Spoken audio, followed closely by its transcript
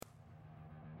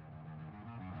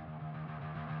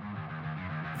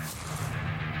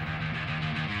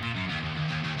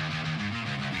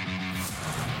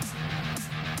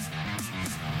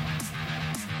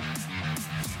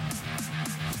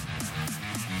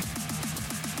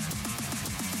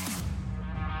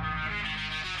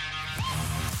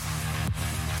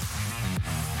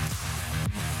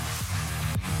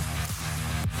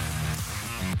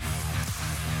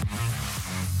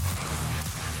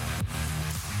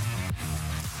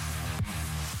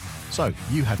So,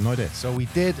 you had no idea. So we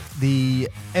did the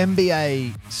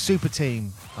NBA Super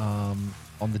Team on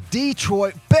the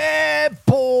Detroit Bad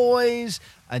Boys,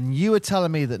 and you were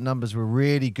telling me that numbers were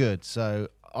really good. So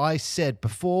I said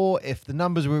before, if the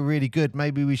numbers were really good,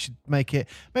 maybe we should make it,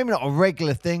 maybe not a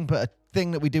regular thing, but a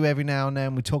thing that we do every now and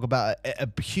then. We talk about a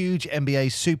huge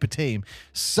NBA Super Team.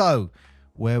 So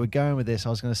where we're going with this, I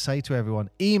was going to say to everyone,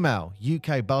 email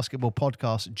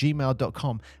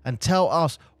ukbasketballpodcast@gmail.com and tell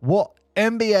us what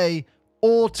NBA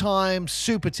all-time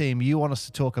super team you want us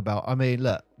to talk about. I mean,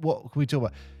 look, what can we talk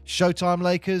about? Showtime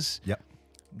Lakers? Yep.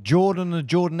 Jordan and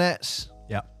the Jordanettes?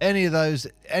 Yep. Any of those,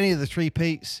 any of the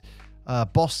three-peats?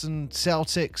 Boston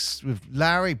Celtics with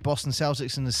Larry, Boston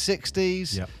Celtics in the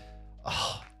 60s. Yep.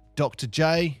 Oh, Dr.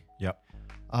 J. Yep.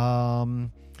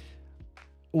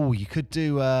 You could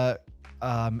do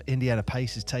Indiana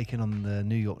Pacers taking on the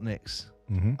New York Knicks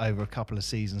over a couple of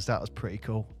seasons. That was pretty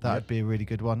cool. That would be a really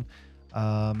good one.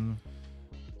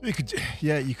 You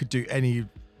could do any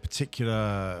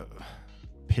particular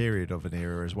period of an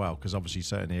era as well, because obviously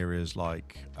certain areas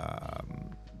like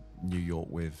New York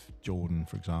with Jordan,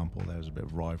 for example, there was a bit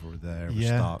of rivalry there with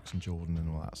Starks and Jordan and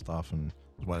all that stuff, and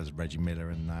as well as Reggie Miller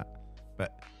and that.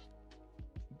 But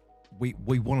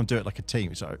we want to do it like a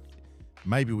team, so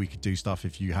maybe we could do stuff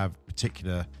if you have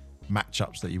particular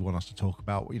matchups that you want us to talk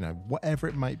about, you know, whatever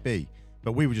it might be.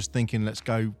 But we were just thinking, let's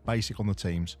go basic on the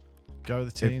teams. Go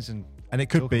with the teams and it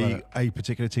could be a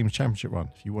particular team's championship run.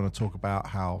 If you want to talk about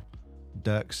how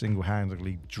Dirk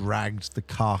single-handedly dragged the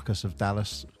carcass of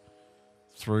Dallas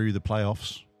through the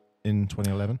playoffs in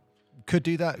 2011. Could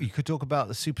do that. You could talk about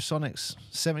the Supersonics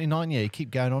 79 year. You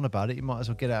keep going on about it, you might as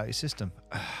well get it out of your system.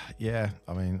 Yeah,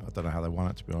 I mean, I don't know how they won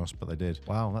it, to be honest, but they did.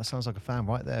 Wow, that sounds like a fan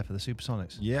right there for the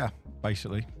Supersonics. Yeah,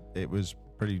 basically. It was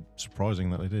pretty surprising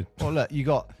that they did. Well, look, you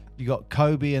got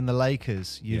Kobe and the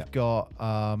Lakers. You've got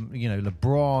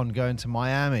LeBron going to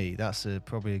Miami. That's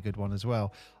probably a good one as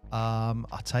well. I'll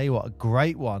tell you what, a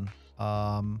great one,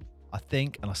 I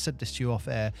think, and I said this to you off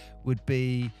air, would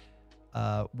be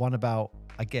one about,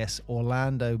 I guess,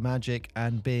 Orlando Magic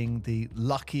and being the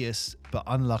luckiest but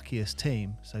unluckiest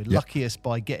team. So luckiest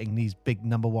by getting these big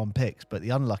number one picks, but the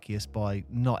unluckiest by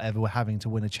not ever having to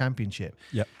win a championship.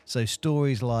 Yep. So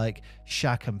stories like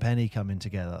Shaq and Penny coming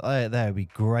together, there would be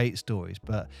great stories.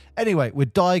 But anyway, we're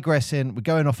digressing. We're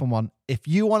going off on one. If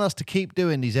you want us to keep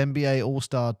doing these NBA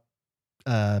All-Star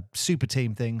super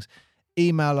team things,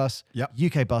 email us,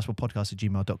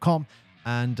 ukbasketballpodcast@gmail.com.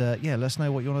 And let us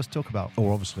know what you want us to talk about.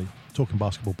 Or obviously, Talking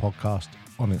Basketball Podcast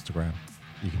on Instagram.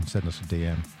 You can send us a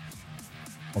DM.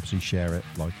 Obviously, share it,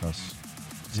 like us,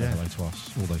 say hello to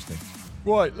us, all those things.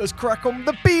 Right, let's crack on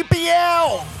the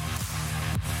BBL.